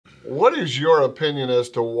What is your opinion as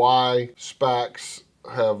to why SPACs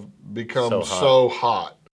have become so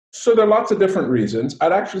hot? So there are lots of different reasons.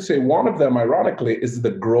 I'd actually say one of them, ironically, is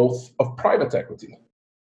the growth of private equity.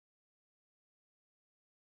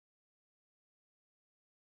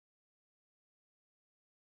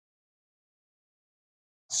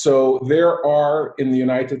 So there are, in the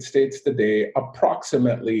United States today,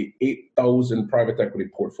 approximately 8,000 private equity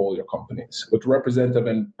portfolio companies, which represent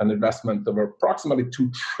an investment of approximately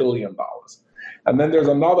 $2 trillion. And then there's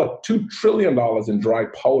another $2 trillion in dry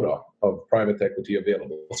powder of private equity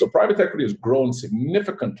available. So private equity has grown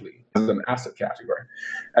significantly as an asset category.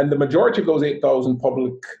 And the majority of those 8,000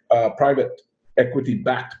 private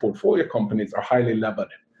equity-backed portfolio companies are highly levered.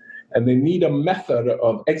 And they need a method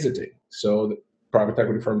of exiting. So private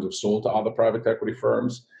equity firms have sold to other private equity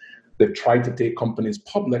firms. They've tried to take companies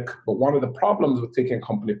public, but one of the problems with taking a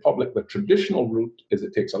company public, the traditional route, is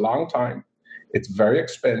it takes a long time. It's very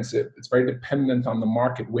expensive. It's very dependent on the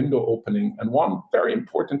market window opening. And one very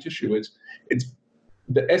important issue is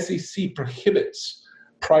the SEC prohibits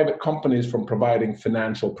private companies from providing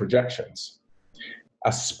financial projections. A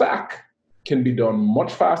SPAC can be done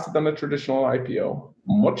much faster than a traditional IPO,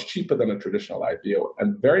 much cheaper than a traditional IPO,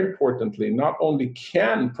 and very importantly, not only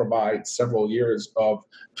can provide several years of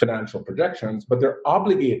financial projections, but they're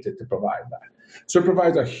obligated to provide that. So it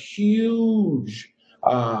provides a huge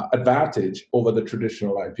advantage over the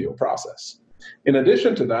traditional IPO process. In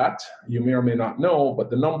addition to that, you may or may not know, but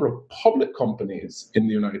the number of public companies in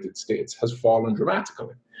the United States has fallen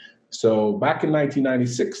dramatically. So back in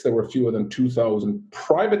 1996, there were fewer than 2,000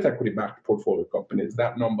 private equity-backed portfolio companies.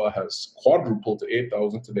 That number has quadrupled to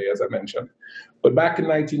 8,000 today, as I mentioned. But back in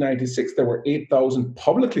 1996, there were 8,000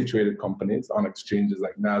 publicly traded companies on exchanges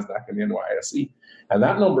like NASDAQ and the NYSE. And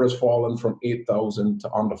that number has fallen from 8,000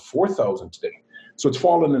 to under 4,000 today. So it's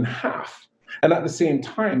fallen in half. And at the same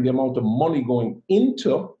time, the amount of money going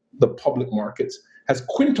into the public markets has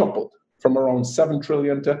quintupled from around 7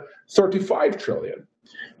 trillion to 35 trillion.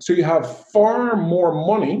 So you have far more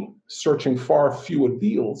money searching far fewer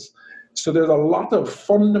deals. So there's a lot of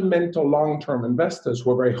fundamental long-term investors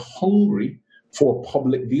who are very hungry for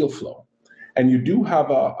public deal flow. And you do have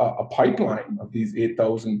a pipeline of these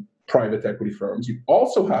 8,000 private equity firms. You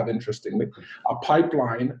also have, interestingly, a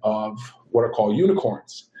pipeline of what are called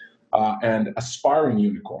unicorns. And aspiring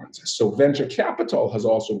unicorns. So venture capital has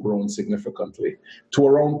also grown significantly to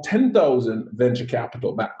around 10,000 venture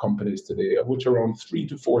capital-backed companies today, of which around 3,000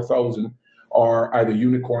 to 4,000 are either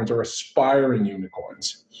unicorns or aspiring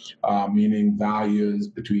unicorns, meaning values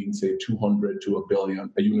between, say, 200 to a billion.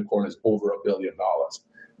 A unicorn is over $1 billion.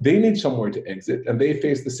 They need somewhere to exit, and they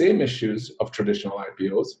face the same issues of traditional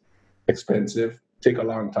IPOs: expensive, take a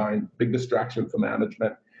long time, big distraction for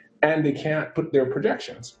management, and they can't put their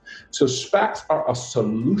projections. So SPACs are a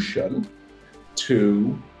solution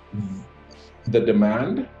to the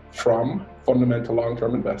demand from fundamental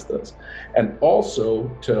long-term investors, and also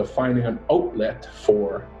to finding an outlet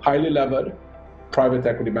for highly levered private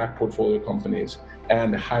equity-backed portfolio companies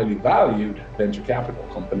and highly valued venture capital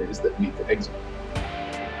companies that need to exit.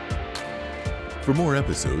 For more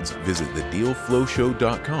episodes, visit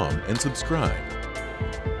thedealflowshow.com and subscribe.